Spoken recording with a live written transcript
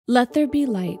Let there be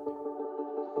light.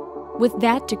 With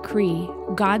that decree,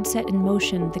 God set in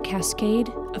motion the cascade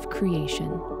of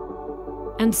creation.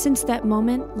 And since that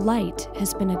moment, light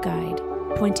has been a guide,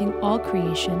 pointing all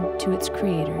creation to its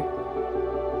creator,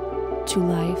 to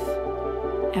life,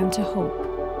 and to hope.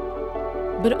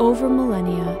 But over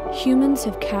millennia, humans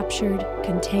have captured,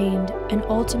 contained, and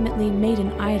ultimately made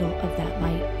an idol of that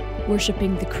light,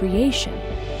 worshiping the creation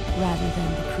rather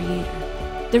than the creator.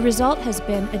 The result has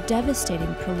been a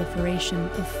devastating proliferation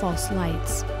of false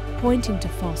lights, pointing to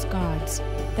false gods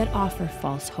that offer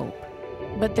false hope.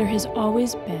 But there has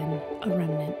always been a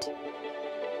remnant.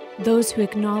 Those who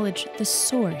acknowledge the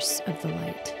source of the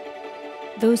light.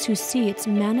 Those who see its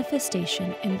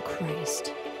manifestation in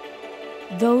Christ.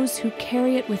 Those who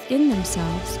carry it within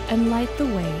themselves and light the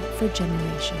way for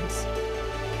generations,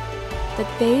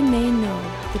 that they may know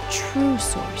the true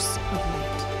source of light.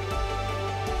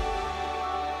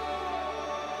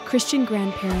 Christian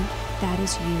grandparent, that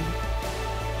is you.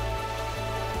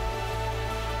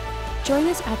 Join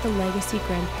us at the Legacy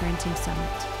Grandparenting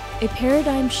Summit, a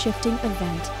paradigm-shifting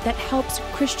event that helps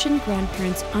Christian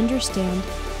grandparents understand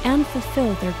and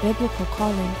fulfill their biblical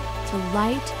calling to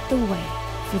light the way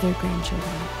for their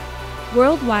grandchildren.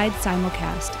 Worldwide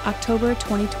simulcast, October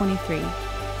 2023.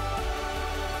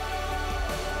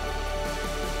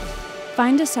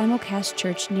 Find a simulcast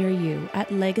church near you at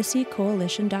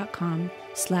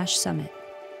legacycoalition.com/summit.